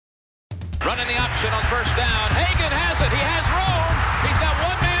Running the option on first down. Hagan has it. He has room. He's got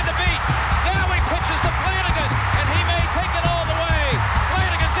one man to beat. Now he pitches to Flanagan, and he may take it all the way.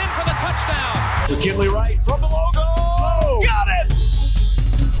 Flanagan's in for the touchdown. McKinley Wright from the logo. Oh, got it!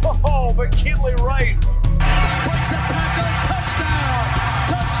 Oh, McKinley Wright. Breaks a tackle. Touchdown.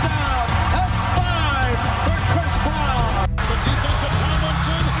 Touchdown. That's 5 for Chris Brown. The defense of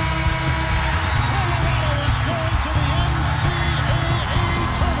Tomlinson. Colorado is going to the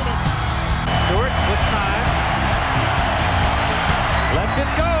NCAA tournament. Stewart with time. Lets it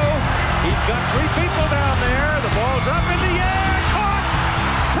go. He's got 3 people down there. The ball's up in the air. Caught.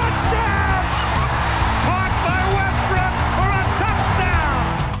 Touchdown. Caught by Westbrook for a touchdown.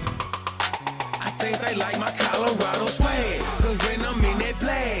 I think they like my Colorado swag. Cause when I'm in that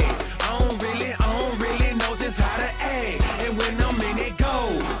play, I don't really know just how to act. And when I'm in it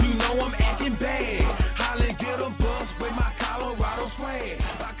go, you know I'm acting bad. Holland get a bus with my Colorado swag.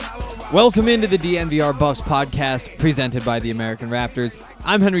 Welcome into the DNVR Buffs podcast presented by the American Raptors.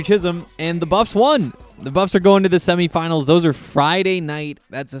 I'm Henry Chisholm, and the Buffs won. The Buffs are going to the semifinals. Those are Friday night.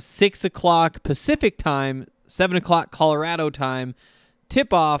 That's a 6 o'clock Pacific time, 7 o'clock Colorado time,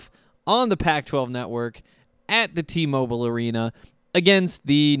 tip-off on the Pac-12 network at the T-Mobile Arena against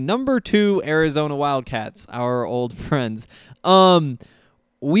the number 2 Arizona Wildcats, our old friends.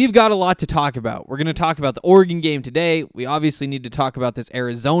 We've got a lot to talk about. We're going to talk about the Oregon game today. We obviously need to talk about this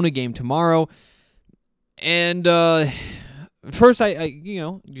Arizona game tomorrow. And first, I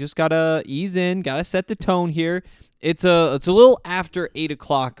just got to ease in, got to set the tone here. It's a little after 8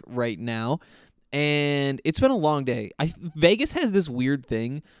 o'clock right now, and it's been a long day. Vegas has this weird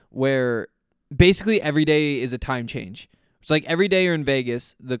thing where basically every day is a time change. It's like every day you're in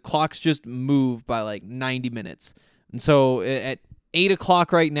Vegas, the clocks just move by like 90 minutes. And so at 8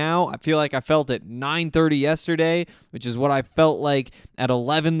 o'clock right now, I feel like I felt at 9:30 yesterday, which is what I felt like at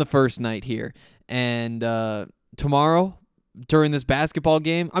 11 the first night here. And tomorrow, during this basketball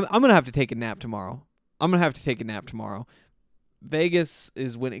game, I'm going to have to take a nap tomorrow. Vegas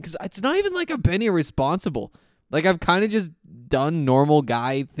is winning because it's not even like I've been irresponsible. Like, I've kind of just done normal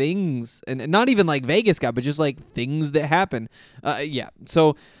guy things, and not even like Vegas guy, but just like things that happen.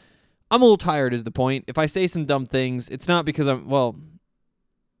 So I'm a little tired is the point. If I say some dumb things, it's not because I'm going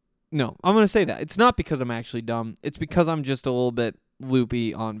to say that. It's not because I'm actually dumb. It's because I'm just a little bit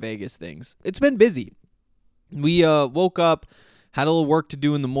loopy on Vegas things. It's been busy. We woke up, had a little work to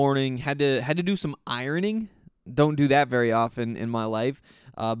do in the morning, had to do some ironing. Don't do that very often in my life,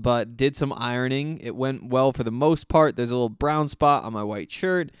 but did some ironing. It went well for the most part. There's a little brown spot on my white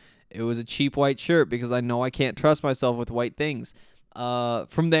shirt. It was a cheap white shirt because I know I can't trust myself with white things.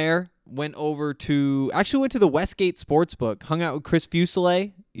 From there, went to the Westgate Sportsbook, hung out with Chris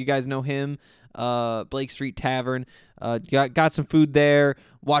Fuselier. You guys know him, Blake Street Tavern. Got some food there,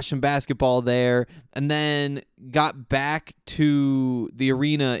 watched some basketball there, and then got back to the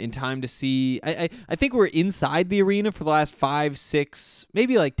arena in time to see. I think we're inside the arena for the last 5, 6,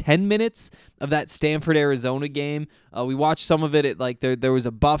 maybe like 10 minutes of that Stanford Arizona game. We watched some of it at there was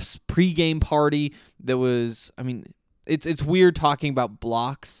a Buffs pregame party. It's weird talking about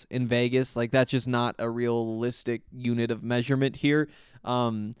blocks in Vegas. Like, that's just not a realistic unit of measurement here.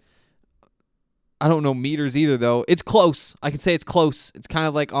 I don't know meters either, though. It's close. I can say it's close. It's kind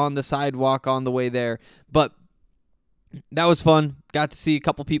of like on the sidewalk on the way there. But that was fun. Got to see a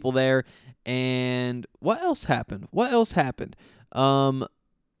couple people there. And what else happened?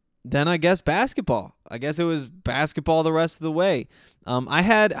 Then I guess basketball. I guess it was basketball the rest of the way. I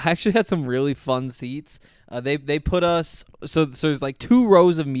actually had some really fun seats. They put us so there's like 2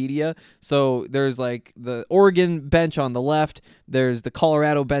 rows of media. So there's like the Oregon bench on the left, there's the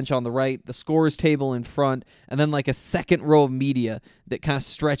Colorado bench on the right, the scores table in front, and then like a second row of media that kind of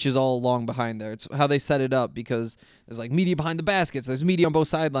stretches all along behind there. It's how they set it up because there's like media behind the baskets, there's media on both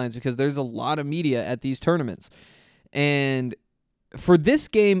sidelines because there's a lot of media at these tournaments. And for this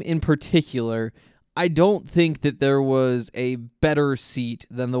game in particular, I don't think that there was a better seat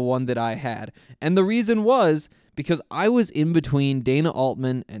than the one that I had. And the reason was because I was in between Dana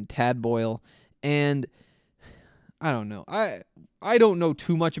Altman and Tad Boyle, and I don't know. I don't know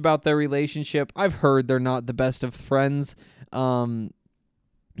too much about their relationship. I've heard they're not the best of friends. But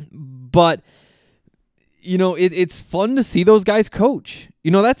it's fun to see those guys coach.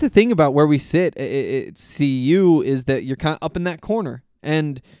 That's the thing about where we sit at CU is that you're kind of up in that corner.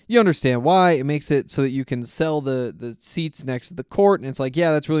 And you understand why. It makes it so that you can sell the seats next to the court. And it's like,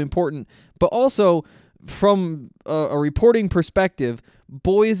 yeah, that's really important. But also, from a reporting perspective,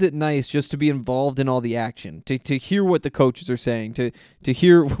 boy, is it nice just to be involved in all the action, to hear what the coaches are saying, to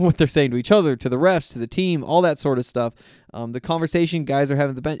hear what they're saying to each other, to the refs, to the team, all that sort of stuff. The conversation guys are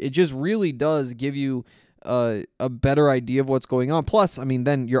having at the bench, it just really does give you a better idea of what's going on. Plus, I mean,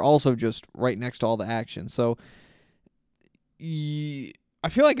 then you're also just right next to all the action. So I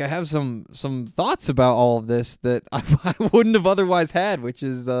feel like I have some thoughts about all of this that I wouldn't have otherwise had, which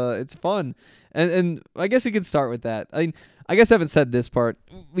is it's fun. And I guess we could start with that. I guess I haven't said this part.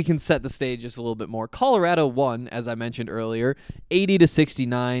 We can set the stage just a little bit more. Colorado won, as I mentioned earlier,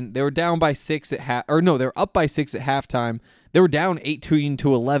 80-69. They were down by 6 at they were up by 6 at halftime. They were down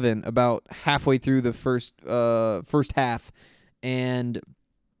 18-11 about halfway through the first half, and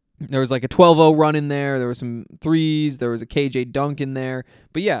there was like a 12-0 run in there. There were some threes. There was a KJ dunk in there.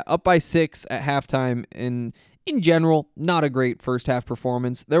 But yeah, up by 6 at halftime. In general, not a great first half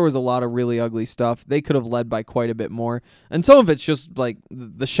performance. There was a lot of really ugly stuff. They could have led by quite a bit more. And some of it's just like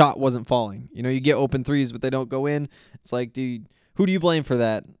the shot wasn't falling. You know, you get open threes, but they don't go in. It's like, who do you blame for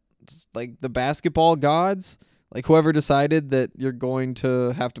that? It's like the basketball gods? Like whoever decided that you're going to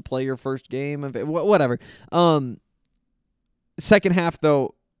have to play your first game of it, whatever. Second half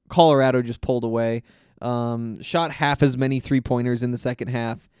though, Colorado just pulled away. Shot half as many 3-pointers in the second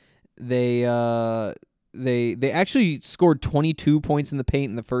half. They actually scored 22 points in the paint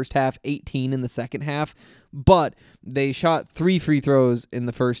in the first half, 18 in the second half, but they shot 3 free throws in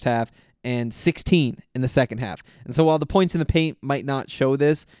the first half and 16 in the second half. And so while the points in the paint might not show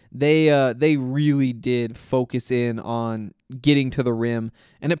this, they really did focus in on getting to the rim,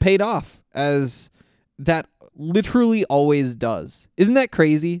 and it paid off, as that literally always does. Isn't that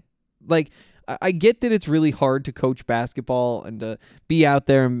crazy? Like, I get that it's really hard to coach basketball and to be out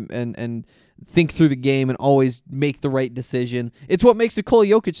there and think through the game and always make the right decision. It's what makes Nikola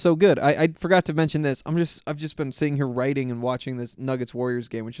Jokic so good. I forgot to mention this. I've just been sitting here writing and watching this Nuggets Warriors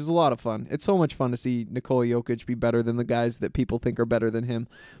game, which is a lot of fun. It's so much fun to see Nikola Jokic be better than the guys that people think are better than him.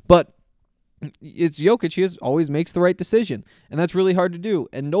 But it's Jokic. He always makes the right decision, and that's really hard to do,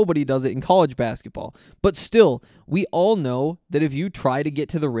 and nobody does it in college basketball. But still, we all know that if you try to get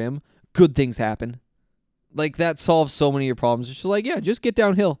to the rim, good things happen. Like, that solves so many of your problems. It's just like, yeah, just get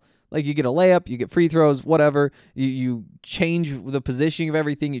downhill. Like, you get a layup, you get free throws, whatever. You change the positioning of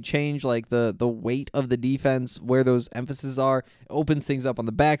everything. You change, like, the weight of the defense, where those emphases are. It opens things up on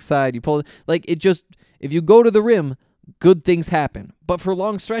the backside. You pull, like, it just, if you go to the rim, good things happen. But for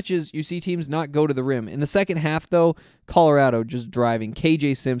long stretches, you see teams not go to the rim. In the second half, though, Colorado just driving.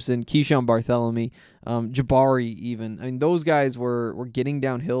 KJ Simpson, Keyshawn Bartholomew, Jabari even. I mean, those guys were getting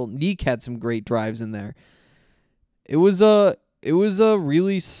downhill. Neek had some great drives in there. It was a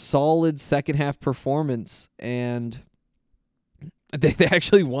really solid second half performance, and they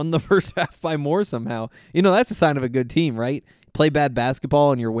actually won the first half by more somehow. You know, that's a sign of a good team, right? Play bad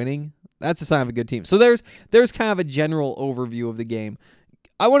basketball and you're winning. That's a sign of a good team. So there's kind of a general overview of the game.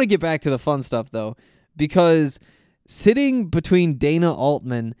 I want to get back to the fun stuff, though, because sitting between Dana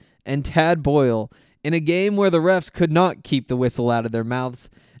Altman and Tad Boyle in a game where the refs could not keep the whistle out of their mouths,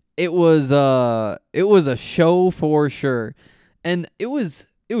 it was a show for sure. And it was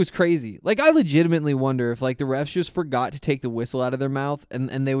crazy. Like, I legitimately wonder if, like, the refs just forgot to take the whistle out of their mouth,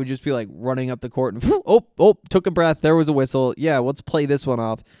 and they would just be, like, running up the court and, took a breath, there was a whistle. Yeah, let's play this one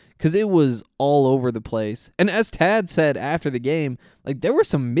off. Because it was all over the place. And as Tad said after the game, like, there were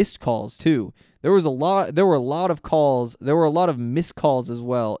some missed calls, too. There were a lot of calls. There were a lot of missed calls as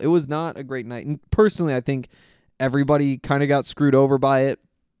well. It was not a great night. And personally, I think everybody kind of got screwed over by it.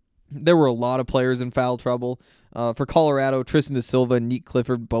 There were a lot of players in foul trouble. For Colorado, Tristan Da Silva and Neek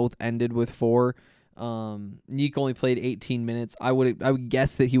Clifford both ended with 4. Neek only played 18 minutes. I would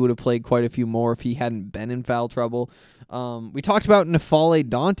guess that he would have played quite a few more if he hadn't been in foul trouble. We talked about N'Faly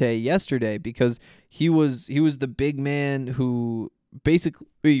Dante yesterday because he was the big man who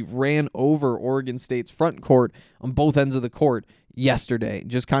basically ran over Oregon State's front court on both ends of the court yesterday.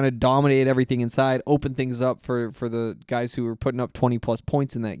 Just kind of dominated everything inside, opened things up for the guys who were putting up 20-plus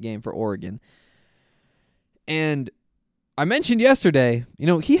points in that game for Oregon. And I mentioned yesterday, you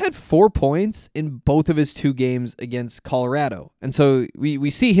know, he had 4 points in both of his 2 games against Colorado. And so we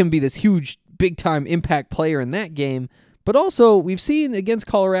see him be this huge, big-time impact player in that game. But also, we've seen against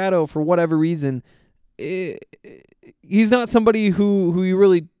Colorado, for whatever reason, he's not somebody who you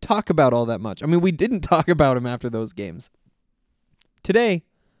really talk about all that much. I mean, we didn't talk about him after those games. Today,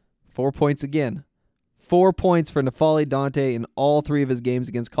 4 points again. 4 points for N'Faly Dante in all 3 of his games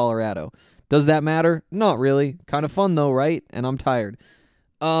against Colorado. Does that matter? Not really. Kind of fun, though, right? And I'm tired.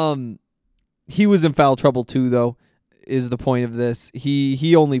 He was in foul trouble, too, though, is the point of this.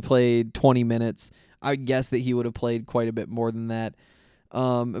 He only played 20 minutes. I guess that he would have played quite a bit more than that.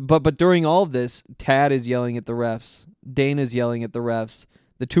 But during all of this, Tad is yelling at the refs. Dana's yelling at the refs.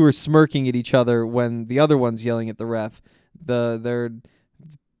 The two are smirking at each other when the other one's yelling at the ref. They're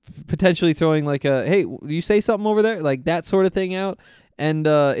potentially throwing like a, hey, you say something over there? Like that sort of thing out. And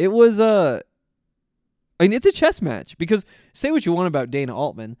it was I mean, it's a chess match because say what you want about Dana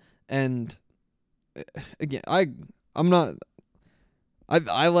Altman, and again, I'm not.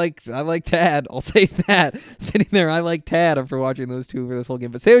 I like Tad. I'll say that. Sitting there, I like Tad after watching those two for this whole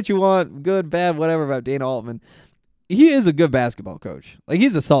game. But say what you want, good, bad, whatever about Dana Altman. He is a good basketball coach. Like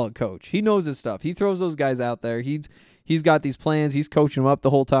he's a solid coach. He knows his stuff. He throws those guys out there. He's got these plans. He's coaching them up the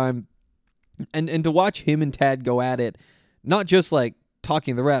whole time. And to watch him and Tad go at it, not just like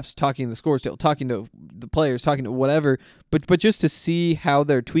talking to the refs, talking to the scores, talking to the players, talking to whatever, but just to see how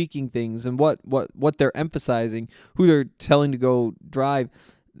they're tweaking things and what they're emphasizing, who they're telling to go drive.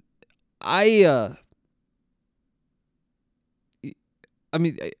 It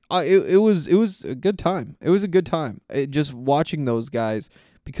was a good time. It was a good time just watching those guys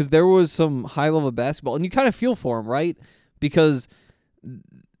because there was some high level basketball and you kind of feel for them, right? Because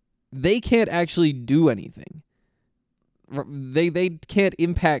they can't actually do anything. They can't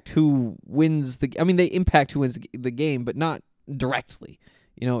impact who wins they impact who wins the game, but not directly.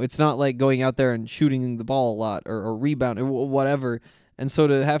 You know, it's not like going out there and shooting the ball a lot or rebounding or whatever. And so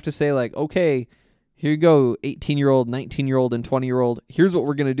to have to say like, okay, here you go, 18-year-old, 19-year-old, and 20-year-old, here's what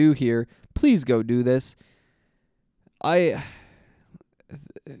we're going to do here. Please go do this.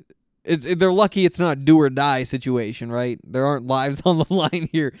 They're lucky it's not do or die situation, right? There aren't lives on the line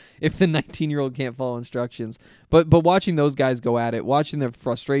here if the 19-year-old can't follow instructions. But watching those guys go at it, watching their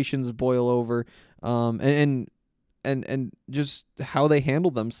frustrations boil over, and just how they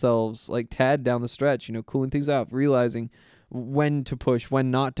handle themselves, like Tad down the stretch, you know, cooling things out, realizing when to push, when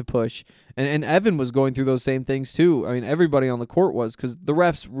not to push. And Evan was going through those same things too. I mean, everybody on the court was because the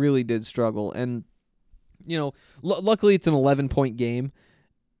refs really did struggle. And, you know, luckily it's an 11-point game,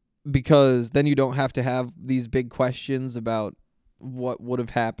 because then you don't have to have these big questions about what would have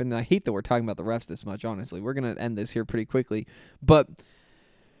happened. And I hate that we're talking about the refs this much, honestly. We're going to end this here pretty quickly. But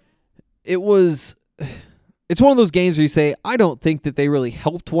it's one of those games where you say, I don't think that they really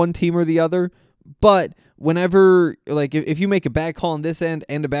helped one team or the other. But whenever, like, if you make a bad call on this end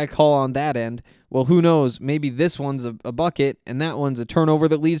and a bad call on that end, well, who knows? Maybe this one's a bucket and that one's a turnover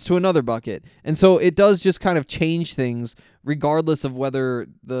that leads to another bucket. And so it does just kind of change things regardless of whether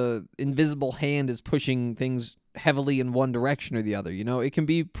the invisible hand is pushing things heavily in one direction or the other. You know, it can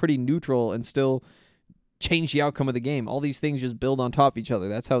be pretty neutral and still change the outcome of the game. All these things just build on top of each other.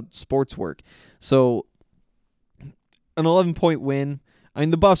 That's how sports work. So an 11-point win. I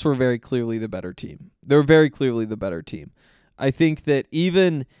mean, the Buffs were very clearly the better team. They were very clearly the better team. I think that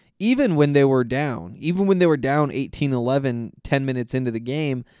even when they were down, 18-11, 10 minutes into the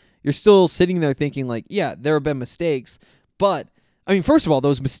game, you're still sitting there thinking like, yeah, there have been mistakes. But, I mean, first of all,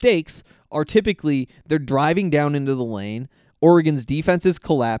 those mistakes are typically they're driving down into the lane, Oregon's defense is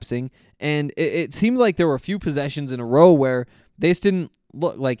collapsing, and it seemed like there were a few possessions in a row where they just didn't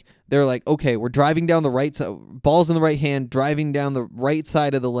look like they're like, okay, we're driving down the right side, ball's in the right hand, driving down the right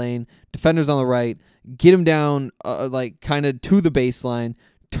side of the lane, defenders on the right, get him down like kind of to the baseline,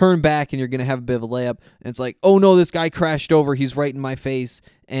 turn back, and you're going to have a bit of a layup. And it's like, oh no, this guy crashed over, he's right in my face,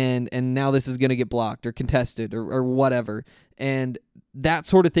 and now this is going to get blocked or contested or whatever. And that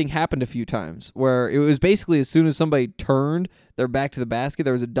sort of thing happened a few times where it was basically as soon as somebody turned their back to the basket,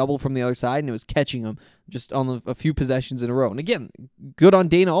 there was a double from the other side, and it was catching them just on a few possessions in a row. And again, good on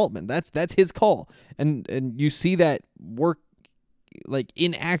Dana Altman. That's his call. And you see that work like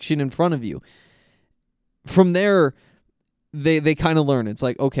in action in front of you. From there, they kind of learn. It's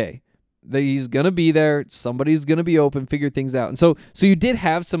like, okay, he's going to be there. Somebody's going to be open, figure things out. And so you did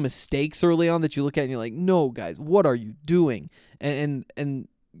have some mistakes early on that you look at and you're like, no, guys, what are you doing? And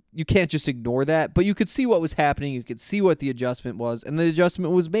you can't just ignore that. But you could see what was happening. You could see what the adjustment was, and the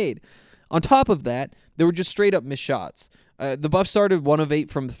adjustment was made. On top of that, there were just straight up missed shots. The Buffs started 1 of 8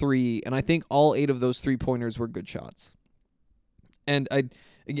 from 3, and I think all 8 of those 3-pointers were good shots. And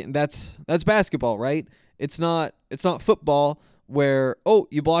again, that's basketball, right? It's not football where, oh,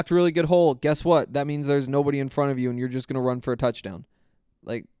 you blocked a really good hole. Guess what? That means there's nobody in front of you and you're just going to run for a touchdown.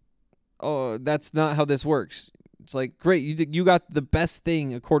 Like, oh, that's not how this works. It's like, great, you got the best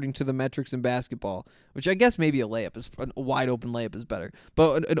thing according to the metrics in basketball, which I guess maybe a wide open layup is better.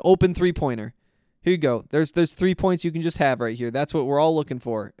 But an open 3-pointer. Here you go. There's 3 points you can just have right here. That's what we're all looking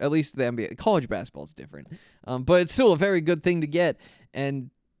for. At least the NBA. College basketball is different. But it's still a very good thing to get.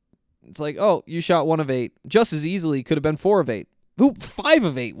 And it's like, oh, you shot 1 of 8. Just as easily could have been 4 of 8. 5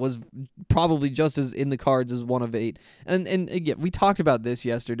 of 8 was probably just as in the cards as 1 of 8. And again, we talked about this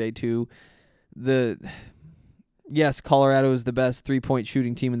yesterday too. Yes, Colorado is the best 3-point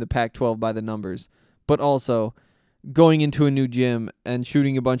shooting team in the Pac-12 by the numbers, but also going into a new gym and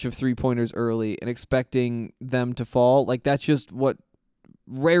shooting a bunch of 3-pointers early and expecting them to fall, like that's just what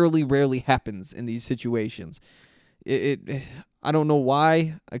rarely happens in these situations. I don't know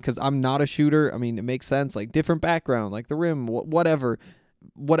why, because I'm not a shooter. I mean, it makes sense, like different background, like the rim, whatever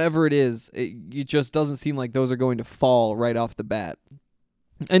it is, it just doesn't seem like those are going to fall right off the bat.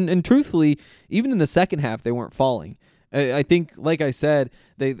 And truthfully, even in the second half, they weren't falling. I think, like I said,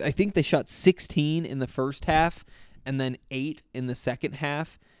 I think they shot 16 in the first half and then 8 in the second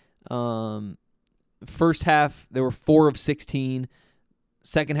half. First half, they were 4 of 16.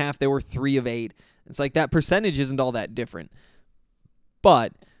 Second half, they were 3 of 8. It's like that percentage isn't all that different.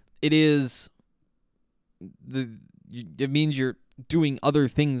 But it is it means you're doing other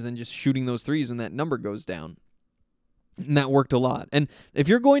things than just shooting those threes when that number goes down. And that worked a lot. And if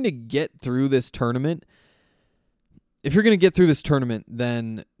you're going to get through this tournament,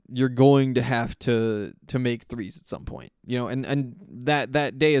 then you're going to have to make threes at some point. And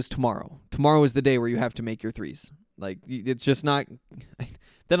that day is tomorrow. Tomorrow is the day where you have to make your threes. Like, it's just not.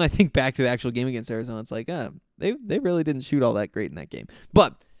 Then I think back to the actual game against Arizona. It's like, they really didn't shoot all that great in that game.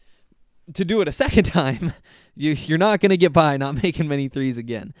 But to do it a second time, you're not going to get by not making many threes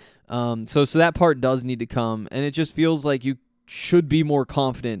again. So that part does need to come, and it just feels like you should be more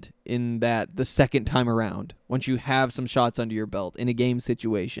confident in that the second time around once you have some shots under your belt in a game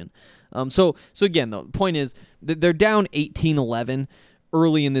situation. So again, the point is that they're down 18-11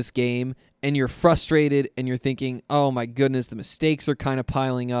 early in this game, and you're frustrated, and you're thinking, oh my goodness, the mistakes are kind of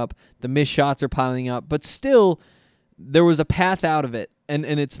piling up, the missed shots are piling up, but still, there was a path out of it, and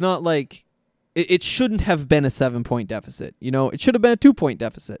it's not like it shouldn't have been a 7-point deficit. It should have been a 2-point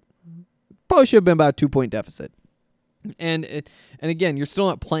deficit. Probably should have been about a 2-point deficit. And again, you're still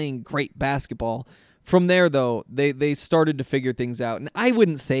not playing great basketball. From there, though, they started to figure things out. And I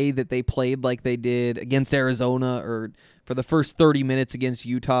wouldn't say that they played like they did against Arizona or for the first 30 minutes against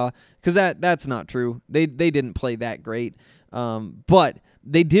Utah, because that's not true. They didn't play that great. But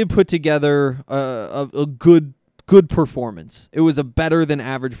they did put together a good performance. It was a better than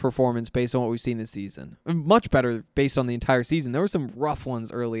average performance based on what we've seen this season. Much better based on the entire season. There were some rough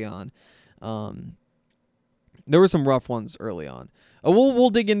ones early on. We'll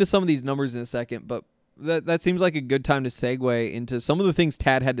dig into some of these numbers in a second, but that seems like a good time to segue into some of the things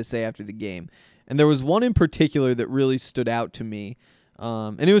Tad had to say after the game. And there was one in particular that really stood out to me.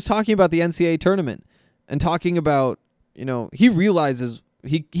 And he was talking about the NCAA tournament and talking about, he realizes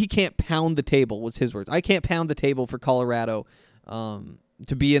he can't pound the table, was his words. I can't pound the table for Colorado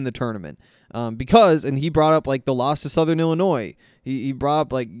to be in the tournament. Because, and he brought up like the loss to Southern Illinois. He brought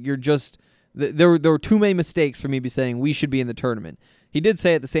up like there were too many mistakes for me to be saying we should be in the tournament. He did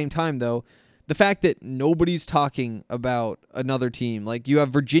say at the same time, though, the fact that nobody's talking about another team, like you have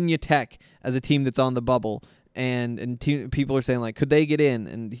Virginia Tech as a team that's on the bubble, and people are saying, like, could they get in?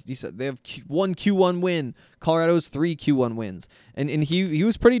 And he said they have one Q1 win. Colorado's 3 Q1 wins. And he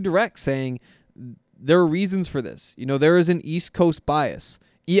was pretty direct, saying there are reasons for this. There is an East Coast bias.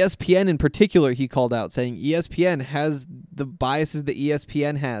 ESPN in particular, he called out, saying ESPN has the biases that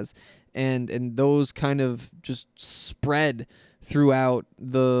ESPN has, and those kind of just spread throughout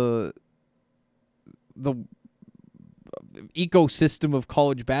the ecosystem of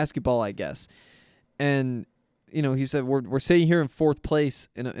college basketball, I guess. And he said we're sitting here in 4th place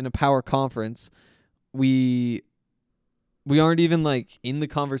in a power conference. We aren't even like in the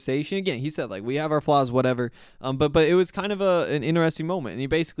conversation. Again, he said like we have our flaws, whatever. But it was kind of an interesting moment, and he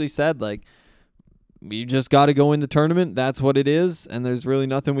basically said like we just got to go in the tournament. That's what it is, and there's really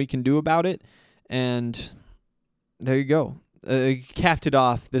nothing we can do about it. And there you go. Capped it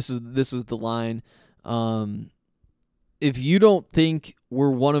off. This is the line. If you don't think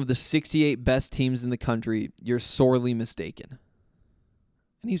we're one of the 68 best teams in the country, you're sorely mistaken.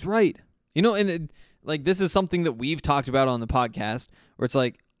 And he's right. Like this is something that we've talked about on the podcast, where it's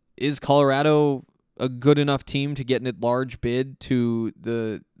like, is Colorado a good enough team to get an at-large bid to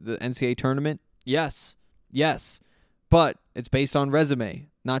the NCAA tournament? Yes. But it's based on resume,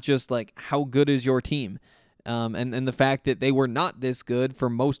 not just like how good is your team. And the fact that they were not this good for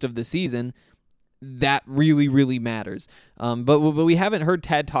most of the season, that really, really matters. But we haven't heard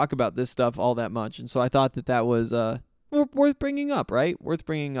Tad talk about this stuff all that much, and so I thought that was worth bringing up, right? Worth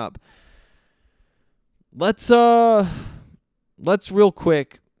bringing up. Let's real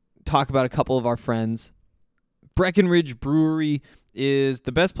quick talk about a couple of our friends. Breckenridge Brewery is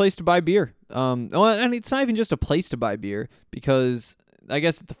the best place to buy beer. Well, and it's not even just a place to buy beer, because I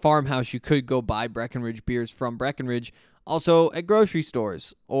guess at the farmhouse you could go buy Breckenridge beers from Breckenridge. Also at grocery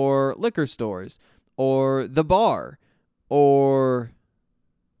stores or liquor stores or the bar or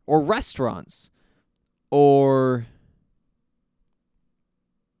restaurants or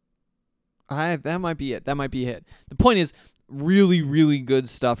that might be it. That might be it. The point is, really, really good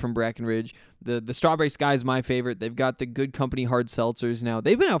stuff from Breckenridge. The Strawberry Sky is my favorite. They've got the Good Company hard seltzers now.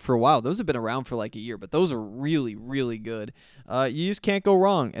 They've been out for a while. Those have been around for like a year, but those are really, really good. You just can't go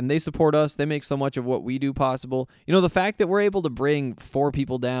wrong, and they support us. They make so much of what we do possible. You know, the fact that we're able to bring 4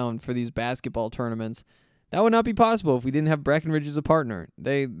 people down for these basketball tournaments, that would not be possible if we didn't have Breckenridge as a partner.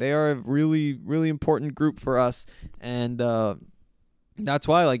 They are a really, really important group for us, and that's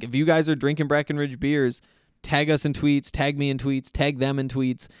why, like, if you guys are drinking Breckenridge beers, tag us in tweets, tag me in tweets, tag them in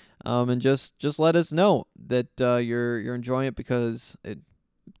tweets, and just let us know that you're enjoying it, because it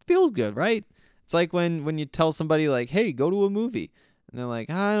feels good, right? It's like when you tell somebody, like, hey, go to a movie, and they're like,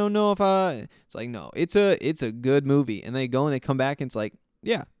 I don't know if I. It's like, no, it's a good movie, and they go and they come back and it's like,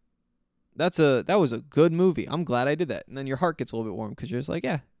 yeah, that was a good movie. I'm glad I did that, and then your heart gets a little bit warm because you're just like,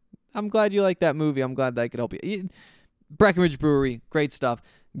 yeah, I'm glad you like that movie. I'm glad that I could help you. Breckenridge Brewery, great stuff.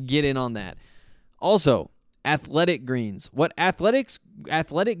 Get in on that. Also, Athletic Greens. What Athletic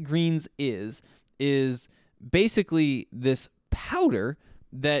Greens is basically this powder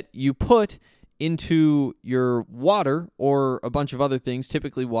that you put into your water or a bunch of other things.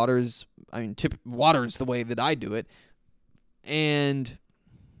 Typically, water is the way that I do it. And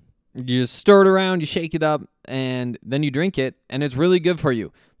you just stir it around, you shake it up, and then you drink it, and it's really good for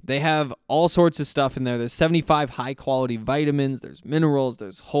you. They have all sorts of stuff in there. There's 75 high-quality vitamins. There's minerals.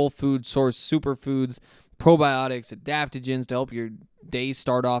 There's whole food source superfoods, probiotics, adaptogens to help your day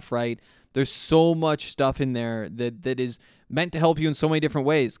start off right. There's so much stuff in there that is meant to help you in so many different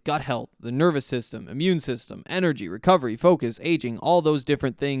ways. Gut health, the nervous system, immune system, energy, recovery, focus, aging, all those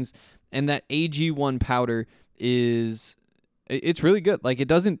different things. And that AG1 powder it's really good. Like, it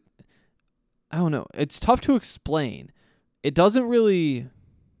doesn't, I don't know. It's tough to explain. It doesn't really,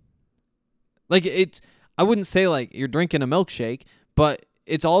 like, I wouldn't say like you're drinking a milkshake, but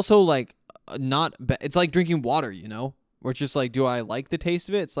it's also like it's like drinking water, you know? Where it's just like, do I like the taste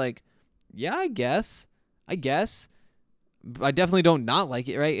of it? It's like, yeah, I guess. I definitely don't not like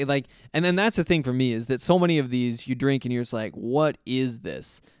it, right? Like, and then that's the thing for me, is that so many of these you drink and you're just like, what is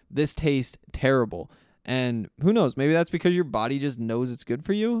this? This tastes terrible. And who knows? Maybe that's because your body just knows it's good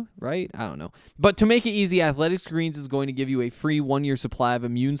for you, right? I don't know. But to make it easy, Athletics Greens is going to give you a free 1-year supply of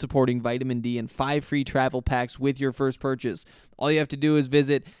immune-supporting vitamin D and 5 free travel packs with your first purchase. All you have to do is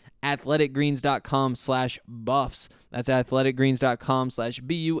visit athleticgreens.com/buffs. That's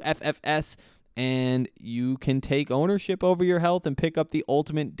athleticgreens.com/BUFFS. And you can take ownership over your health and pick up the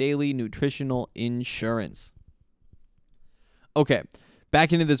ultimate daily nutritional insurance. Okay,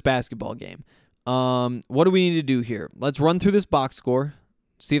 back into this basketball game. What do we need to do here? Let's run through this box score,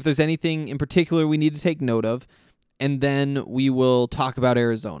 see if there's anything in particular we need to take note of, and then we will talk about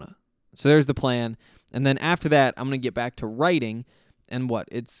Arizona. So there's the plan. And then after that, I'm going to get back to writing. And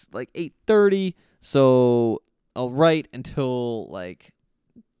it's like 8:30, so I'll write until like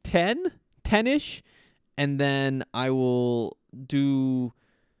 10-ish, and then I will do,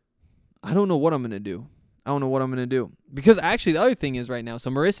 I don't know what I'm going to do. Because actually the other thing is right now, so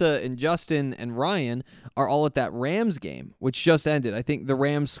Marissa and Justin and Ryan are all at that Rams game, which just ended. I think the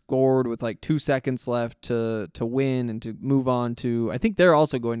Rams scored with like 2 seconds left to win and to move on to, I think they're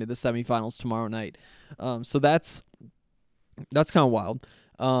also going to the semifinals tomorrow night. So that's kind of wild.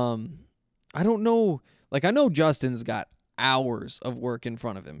 I don't know. Like, I know Justin's got hours of work in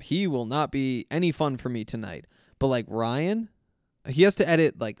front of him. He will not be any fun for me tonight. But like Ryan, he has to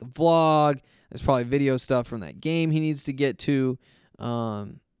edit like the vlog. There's probably video stuff from that game he needs to get to.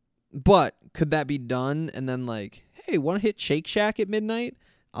 But could that be done? And then like, hey, want to hit Shake Shack at midnight?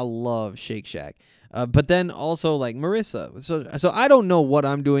 I love Shake Shack. But then also like Marissa. So I don't know what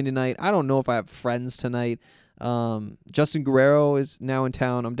I'm doing tonight. I don't know if I have friends tonight. Justin Guerrero is now in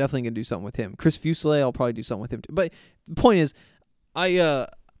town. I'm definitely going to do something with him. Chris Fuselier, I'll probably do something with him too. But the point is, not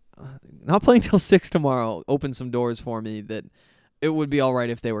playing till 6 tomorrow opened some doors for me that it would be all right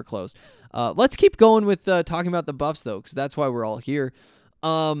if they were closed. Let's keep going with talking about the Buffs, though, because that's why we're all here.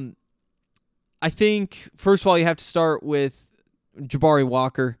 I think, first of all, you have to start with Jabari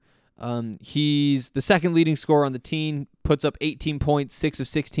Walker. He's the second leading scorer on the team, puts up 18 points, 6 of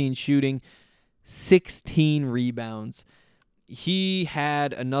 16 shooting, 16 rebounds. He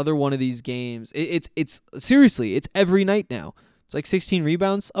had another one of these games. It's seriously, it's every night now. It's like 16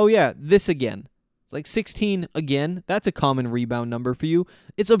 rebounds. Oh, yeah, this again. It's like 16 again. That's a common rebound number for you.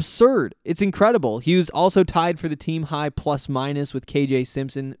 It's absurd. It's incredible. He was also tied for the team high plus minus with KJ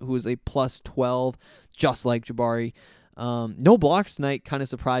Simpson, who was a plus 12, just like Jabari. No blocks tonight kind of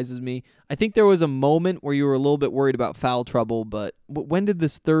surprises me. I think there was a moment where you were a little bit worried about foul trouble, but when did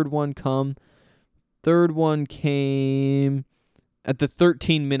this third one come? Third one came at the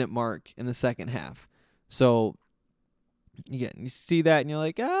 13-minute mark in the second half. So you see that and you're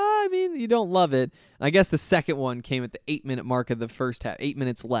like, I mean, you don't love it. And I guess the second one came at the 8-minute mark of the first half, 8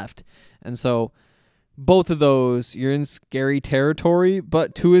 minutes left. And so both of those, you're in scary territory,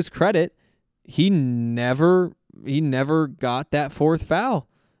 but to his credit, he never got that fourth foul.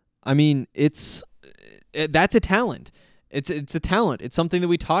 I mean, that's a talent. It's a talent. It's something that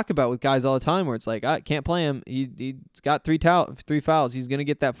we talk about with guys all the time where it's like, I can't play him. He's got three fouls. He's going to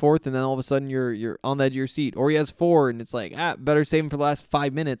get that fourth, and then all of a sudden you're on the edge of your seat. Or he has 4, and it's like, better save him for the last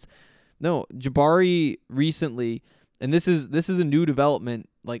 5 minutes. No, Jabari recently, and this is a new development.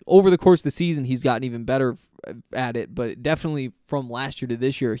 Like over the course of the season, he's gotten even better at it, but definitely from last year to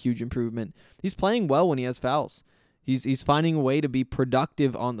this year, a huge improvement. He's playing well when he has fouls. He's finding a way to be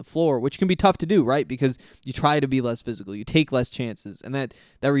productive on the floor, which can be tough to do, right? Because you try to be less physical, you take less chances, and that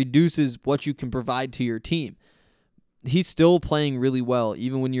reduces what you can provide to your team. He's still playing really well,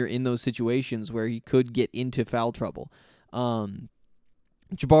 even when you're in those situations where he could get into foul trouble.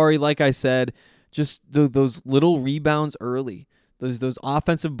 Jabari, like I said, just those little rebounds early, those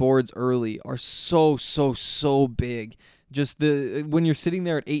offensive boards early are so big. Just when you're sitting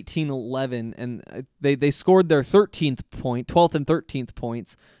there at 18-11 and they scored their 12th and 13th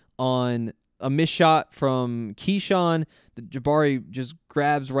points on a missed shot from Keyshawn that Jabari just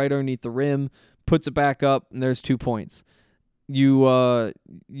grabs right underneath the rim, puts it back up, and there's 2 points. You a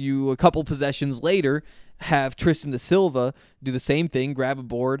couple possessions later have Tristan da Silva do the same thing, grab a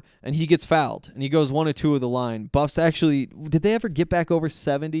board, and he gets fouled, and he goes 1 or 2 of the line. Buffs actually, did they ever get back over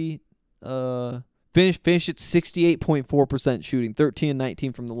 70? Finish at 68.4% shooting, 13 and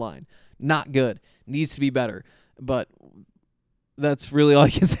 19 from the line. Not good. Needs to be better. But that's really all I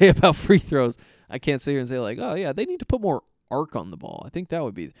can say about free throws. I can't sit here and say like, oh yeah, they need to put more arc on the ball. I think that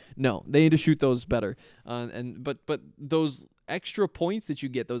would be no. They need to shoot those better. But those extra points that you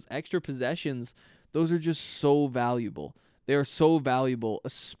get, those extra possessions, those are just so valuable. They are so valuable,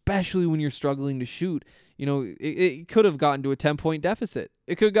 especially when you're struggling to shoot. You know, it could have gotten to a 10-point deficit.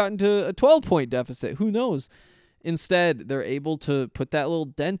 It could have gotten to a 12-point deficit. Who knows? Instead, they're able to put that little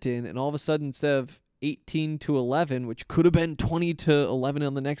dent in, and all of a sudden, instead of 18-11, which could have been 20-11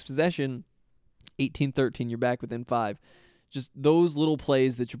 on the next possession, 18-13, you're back within 5. Just those little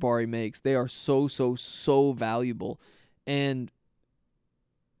plays that Jabari makes, they are so valuable. And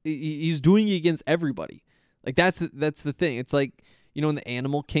he's doing it against everybody. Like that's the thing. It's like, you know, in the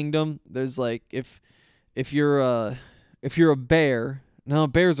animal kingdom, there's like if you're a bear, no,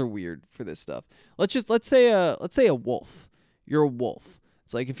 bears are weird for this stuff. Let's say a wolf. You're a wolf.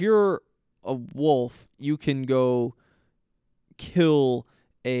 It's like if you're a wolf, you can go kill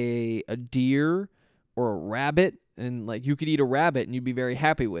a deer or a rabbit, and like you could eat a rabbit and you'd be very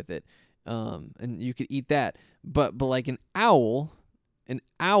happy with it. And you could eat that. But like an owl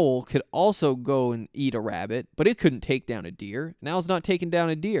could also go and eat a rabbit, but it couldn't take down a deer. An owl's not taking down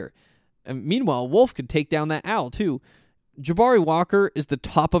a deer. And meanwhile, a wolf could take down that owl too. Jabari Walker is the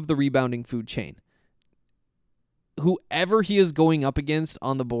top of the rebounding food chain. Whoever he is going up against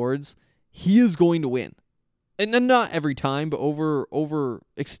on the boards, he is going to win. And then not every time, but over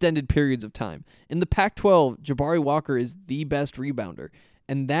extended periods of time. In the Pac-12, Jabari Walker is the best rebounder.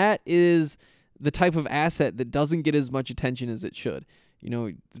 And that is the type of asset that doesn't get as much attention as it should. You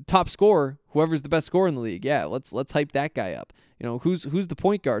know, the top scorer, whoever's the best scorer in the league, yeah, let's hype that guy up. You know, who's the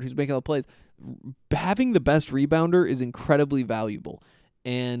point guard, who's making all the plays. Having the best rebounder is incredibly valuable,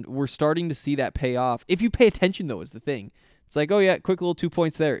 and we're starting to see that pay off. If you pay attention, though, is the thing. It's like, oh yeah, quick little 2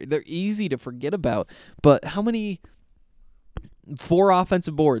 points there. They're easy to forget about, but how many 4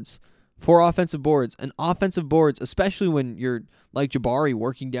 offensive boards, and offensive boards, especially when you're like Jabari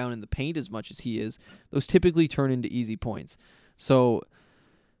working down in the paint as much as he is, those typically turn into easy points. So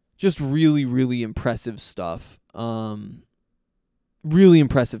just really impressive stuff. Really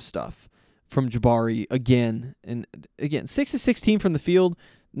impressive stuff from Jabari again. And again, 6 of 16 from the field,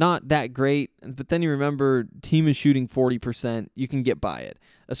 not that great. But then you remember, team is shooting 40%. You can get by it,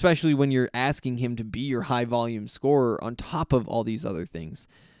 especially when you're asking him to be your high-volume scorer on top of all these other things.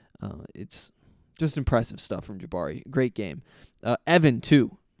 It's just impressive stuff from Jabari. Great game. Evan,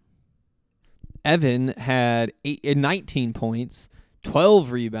 too. Evan had 19 points,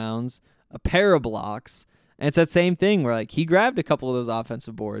 12 rebounds, a pair of blocks, And it's that same thing where like he grabbed a couple of those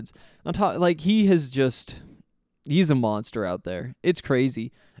offensive boards. On top, like he's a monster out there. It's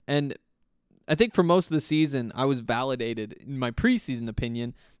crazy. And I think for most of the season, I was validated in my preseason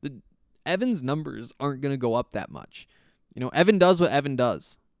opinion that Evan's numbers aren't going to go up that much. Evan does what Evan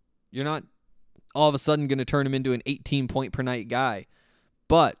does. You're not all of a sudden going to turn him into an 18-point per night guy.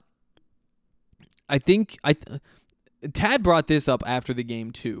 But I think Tad brought this up after the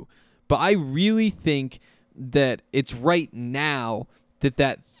game too. But I really think that it's right now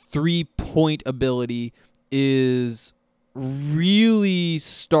that 3-point ability is really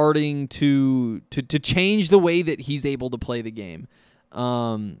starting to change the way that he's able to play the game.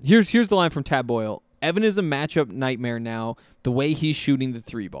 Here's the line from Tad Boyle. Evan is a matchup nightmare now, the way he's shooting the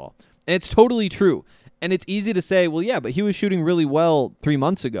 3 ball. And it's totally true. And it's easy to say, well, yeah, but he was shooting really well 3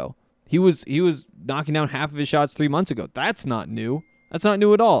 months ago. He was knocking down half of his shots 3 months ago. That's not new. That's not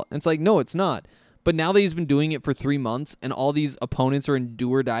new at all. And it's like, no, it's not. But now that he's been doing it for 3 months and all these opponents are in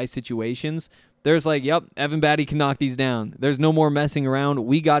do-or-die situations, there's like, yep, Evan Batty can knock these down. There's no more messing around.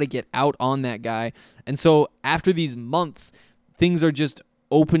 We got to get out on that guy. And so after these months, things are just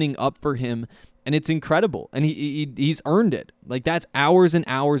opening up for him, and it's incredible. And he's earned it. Like, that's hours and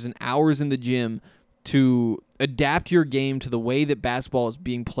hours and hours in the gym to adapt your game to the way that basketball is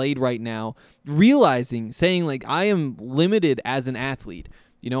being played right now, saying like, I am limited as an athlete.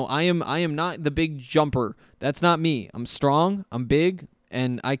 I am not the big jumper. That's not me. I'm strong, I'm big,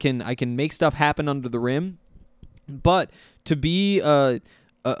 and I can make stuff happen under the rim. But to be a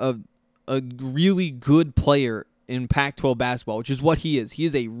really good player in Pac-12 basketball, which is what he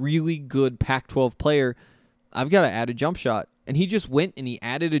is a really good Pac-12 player, I've got to add a jump shot. And he just went and he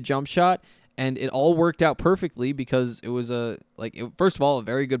added a jump shot, and it all worked out perfectly because it was first of all, a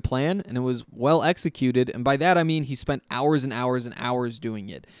very good plan, and it was well executed. And by that, I mean he spent hours and hours and hours doing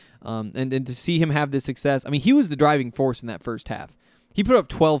it. And to see him have this success, I mean, he was the driving force in that first half. He put up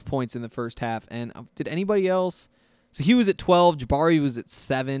 12 points in the first half, and did anybody else? So he was at 12, Jabari was at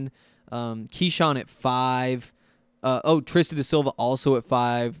 7, Keyshawn at 5, Tristan da Silva also at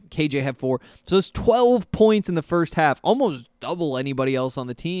 5, KJ had 4. So it's 12 points in the first half, almost double anybody else on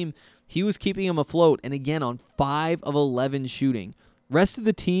the team. He was keeping him afloat, and again on 5 of 11 shooting. Rest of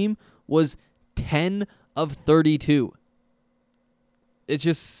the team was 10 of 32. It's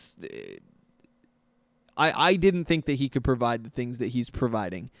just, I didn't think that he could provide the things that he's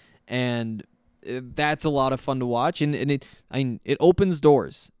providing, and that's a lot of fun to watch, and it opens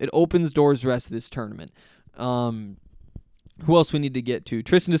doors. It opens doors the rest of this tournament. Who else we need to get to?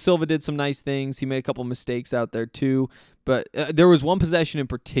 Tristan da Silva did some nice things. He made a couple mistakes out there too, but there was one possession in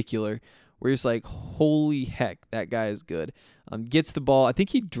particular where you're just like, holy heck, that guy is good. Gets the ball. I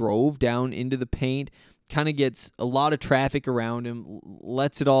think he drove down into the paint, kind of gets a lot of traffic around him,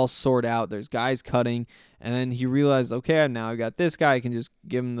 lets it all sort out. There's guys cutting, and then he realized, okay, now I got this guy. I can just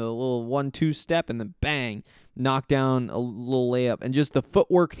give him the little 1-2 step, and then bang, knock down a little layup. And just the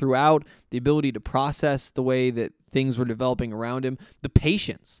footwork throughout, the ability to process the way that things were developing around him, the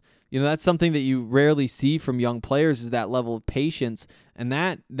patience. That's something that you rarely see from young players, is that level of patience, and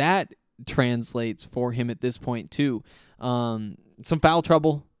that translates for him at this point too. Some foul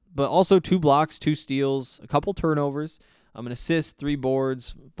trouble, but also 2 blocks, 2 steals, a couple turnovers, an assist, 3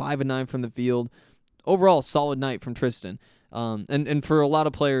 boards, 5 and 9 from the field. Overall, solid night from Tristan. And for a lot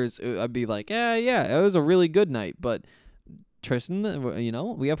of players, I'd be like, yeah, it was a really good night. But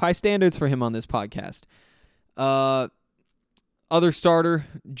Tristan, we have high standards for him on this podcast. Other starter,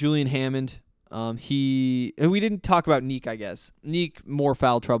 Julian Hammond. We didn't talk about Neek, I guess. Neek, more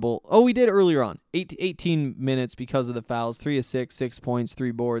foul trouble. Oh, we did earlier on. 18 minutes because of the fouls. 3 of 6, 6 points,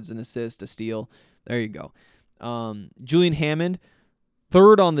 3 boards, an assist, a steal. There you go. Julian Hammond,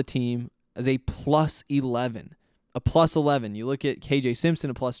 third on the team as a plus 11. A plus 11. You look at KJ Simpson,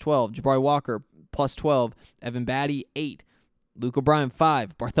 a plus 12. Jabari Walker, plus 12. Evan Batty, 8. Luke O'Brien,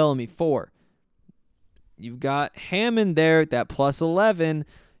 5. Bartholomew, 4. You've got Hammond there at that plus 11.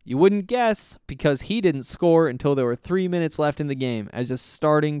 You wouldn't guess because he didn't score until there were 3 minutes left in the game as a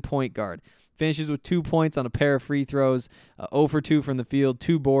starting point guard. Finishes with 2 points on a pair of free throws, 0 for 2 from the field,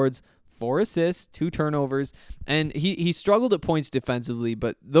 2 boards, 4 assists, 2 turnovers, and he struggled at points defensively,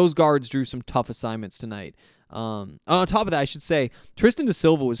 but those guards drew some tough assignments tonight. On top of that, I should say, Tristan da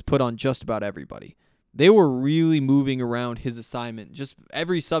Silva was put on just about everybody. They were really moving around his assignment. Just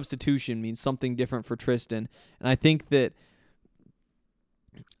every substitution means something different for Tristan, and I think that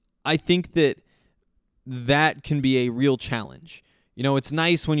that can be a real challenge. You know, it's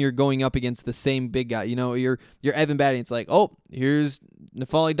nice when you're going up against the same big guy. You know, you're Evan Batty. It's like, oh, here's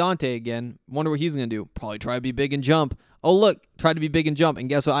Nafali Dante again. Wonder what he's going to do. Probably try to be big and jump. Oh, look, tried to be big and jump. And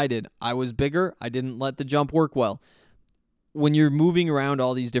guess what I did? I was bigger. I didn't let the jump work well. When you're moving around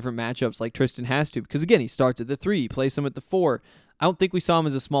all these different matchups like Tristan has to, because again, he starts at the 3, plays him at the 4. I don't think we saw him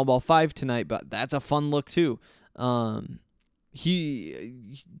as a small ball 5 tonight, but that's a fun look too.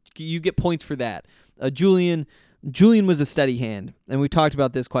 You get points for that. Julian was a steady hand, and we talked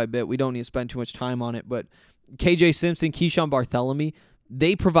about this quite a bit. We don't need to spend too much time on it, but KJ Simpson, Keyshawn Bartholomew,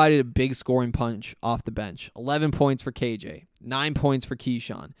 they provided a big scoring punch off the bench. 11 points for KJ, 9 points for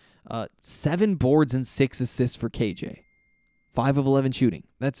Keyshawn, 7 boards and 6 assists for KJ. 5 of 11 shooting.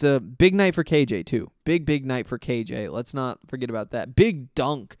 That's a big night for KJ, too. Big night for KJ. Let's not forget about that. Big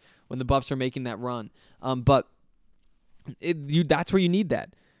dunk when the Buffs are making that run. But that's where you need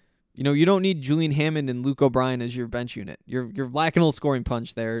that. You know, you don't need Julian Hammond and Luke O'Brien as your bench unit. You're lacking a little scoring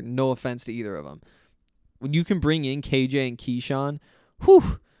punch there. No offense to either of them. When you can bring in KJ and Keyshawn,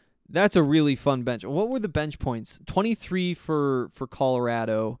 that's a really fun bench. What were the bench points? 23 for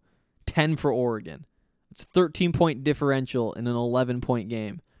Colorado, 10 for Oregon. It's a 13-point differential in an 11-point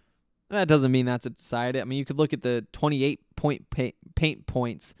game. That doesn't mean that's what decided it. I mean, you could look at the 28-point paint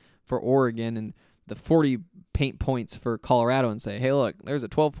points for Oregon and the 40 paint points for Colorado and say, hey, look, there's a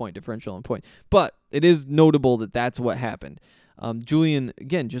 12-point differential in point. But it is notable that that's what happened. Julian,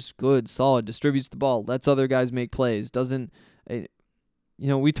 again, just good, solid, distributes the ball, lets other guys make plays, doesn't...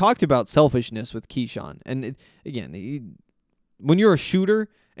 we talked about selfishness with Keyshawn. And, when you're a shooter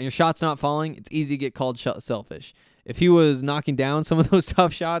and your shot's not falling, it's easy to get called selfish. If he was knocking down some of those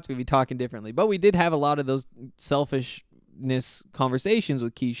tough shots, we'd be talking differently. But we did have a lot of those selfishness conversations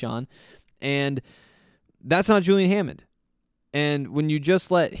with Keyshawn, and that's not Julian Hammond. And when you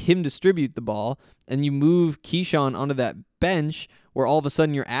just let him distribute the ball and you move Keyshawn onto that bench where all of a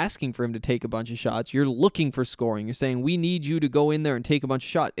sudden you're asking for him to take a bunch of shots, you're looking for scoring. You're saying, we need you to go in there and take a bunch of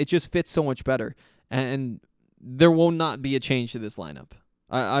shots. It just fits so much better. And there will not be a change to this lineup.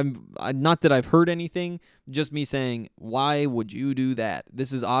 I'm not that I've heard anything, just me saying, why would you do that?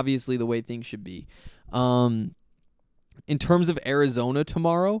 This is obviously the way things should be. In terms of Arizona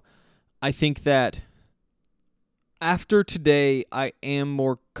tomorrow, I think that after today, I am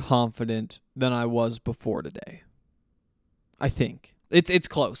more confident than I was before today. I think. It's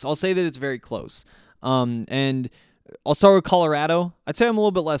close. I'll say that it's very close. And I'll start with Colorado. I'd say I'm a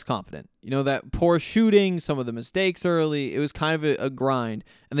little bit less confident. That poor shooting, some of the mistakes early, it was kind of a grind.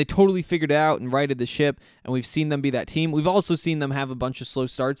 And they totally figured it out and righted the ship, and we've seen them be that team. We've also seen them have a bunch of slow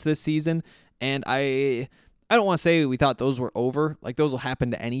starts this season, and I don't want to say we thought those were over. Like, those will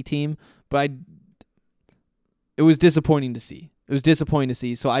happen to any team, but it was disappointing to see.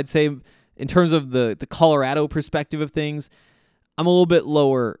 So I'd say in terms of the Colorado perspective of things, I'm a little bit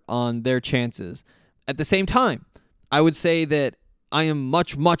lower on their chances. At the same time, I would say that I am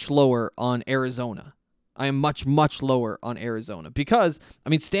much, much lower on Arizona. Because,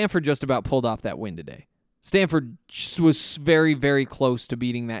 Stanford just about pulled off that win today. Stanford was very, very close to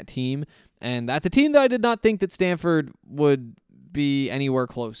beating that team, and that's a team that I did not think that Stanford would be anywhere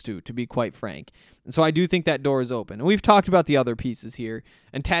close to be quite frank. And so I do think that door is open. And we've talked about the other pieces here,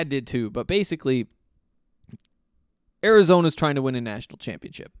 and Tad did too, but basically, Arizona's trying to win a national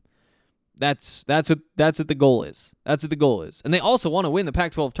championship. That's what the goal is. And they also want to win the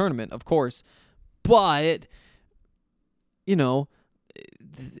Pac-12 tournament, of course. But, the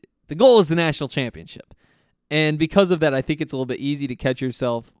goal is the national championship. And because of that, I think it's a little bit easy to catch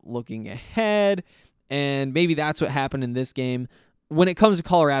yourself looking ahead. And maybe that's what happened in this game. When it comes to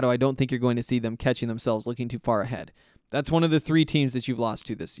Colorado, I don't think you're going to see them catching themselves looking too far ahead. That's one of the 3 teams that you've lost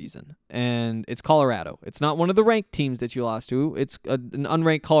to this season, and it's Colorado. It's not one of the ranked teams that you lost to. It's an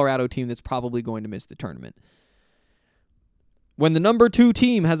unranked Colorado team that's probably going to miss the tournament. When the number 2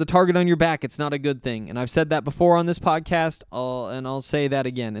 team has a target on your back, it's not a good thing, and I've said that before on this podcast, and I'll say that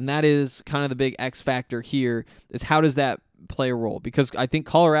again, and that is kind of the big X factor here, is how does that play a role? Because I think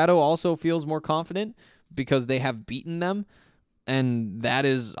Colorado also feels more confident because they have beaten them, and that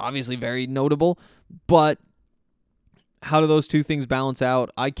is obviously very notable, but how do those two things balance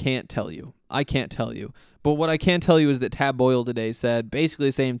out? I can't tell you. But what I can tell you is that Tab Boyle today said basically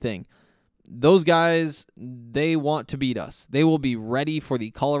the same thing. Those guys, they want to beat us. They will be ready for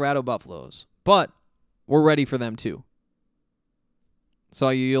the Colorado Buffaloes. But we're ready for them too. So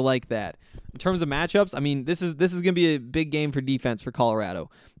you'll like that. In terms of matchups, this is going to be a big game for defense for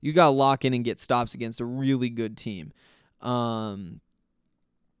Colorado. You got to lock in and get stops against a really good team.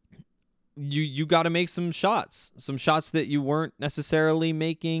 You got to make some shots that you weren't necessarily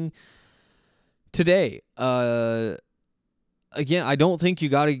making today. again, I don't think you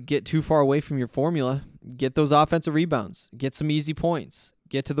got to get too far away from your formula. Get those offensive rebounds. Get some easy points.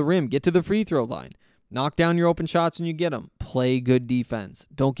 Get to the rim. Get to the free throw line. Knock down your open shots when you get them. Play good defense.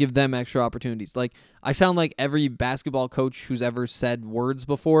 Don't give them extra opportunities. Like, I sound like every basketball coach who's ever said words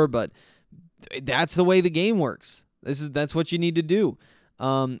before, but that's the way the game works. That's what you need to do.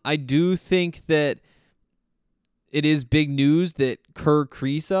 I do think that it is big news that Kerr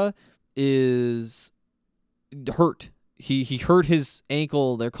Kriisa is hurt. He hurt his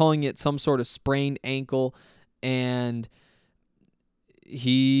ankle. They're calling it some sort of sprained ankle, and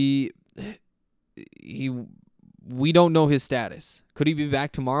we don't know his status. Could he be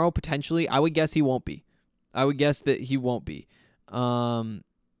back tomorrow? Potentially. I would guess he won't be. I would guess that he won't be. I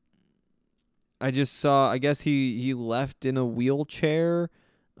just saw, I guess he left in a wheelchair,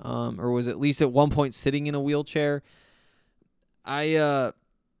 or was at least at one point sitting in a wheelchair. I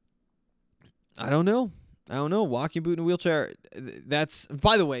don't know. Walking boot in a wheelchair. That's,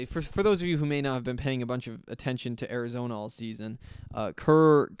 by the way, for those of you who may not have been paying a bunch of attention to Arizona all season,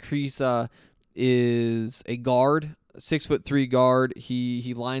 Kerr Kriisa is a guard, 6'3" guard.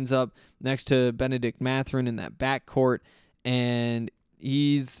 He lines up next to Benedict Mathurin in that backcourt, and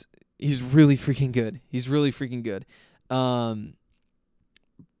he's really freaking good. He's really freaking good.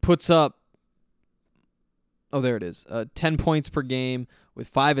 Puts up, oh, there it is, 10 points per game with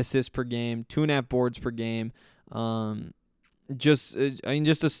 5 assists per game, 2.5 boards per game. Just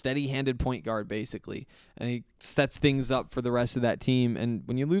a steady-handed point guard, basically. And he sets things up for the rest of that team. And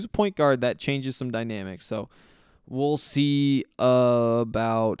when you lose a point guard, that changes some dynamics. So we'll see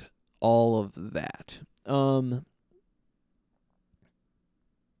about all of that.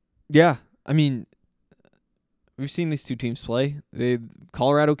 Yeah, I mean, we've seen these two teams play.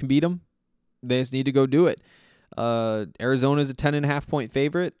 Colorado can beat them. They just need to go do it. Arizona's a 10.5 point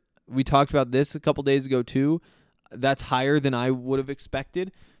favorite. We talked about this a couple days ago too. That's higher than I would have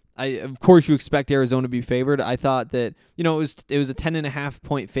expected. Of course, you expect Arizona to be favored. I thought that it was a 10.5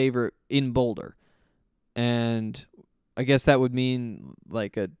 point favorite in Boulder, and I guess that would mean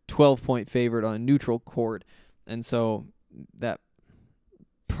like a 12 point favorite on a neutral court, and so that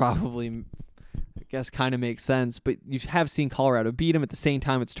probably, I guess, kind of makes sense. But you have seen Colorado beat them. At the same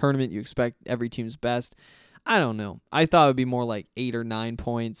time, it's tournament. You expect every team's best. I don't know. I thought it would be more like 8 or 9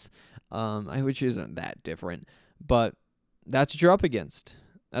 points, which isn't that different. But that's what you're up against.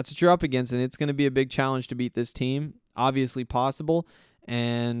 And it's going to be a big challenge to beat this team. Obviously possible,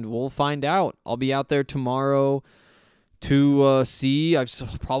 and we'll find out. I'll be out there tomorrow to see. I'll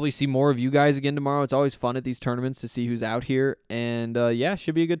probably see more of you guys again tomorrow. It's always fun at these tournaments to see who's out here. And,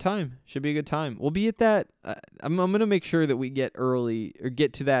 should be a good time. We'll be at that. I'm going to make sure that we get early or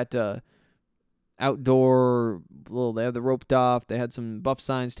get to that outdoor, they have the roped off, they had some buff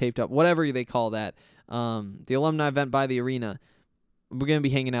signs taped up, whatever they call that, the alumni event by the arena. We're going to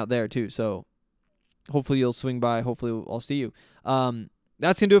be hanging out there too, so hopefully you'll swing by. Hopefully I'll see you.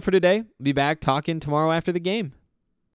 That's going to do it for today. Be back talking tomorrow after the game.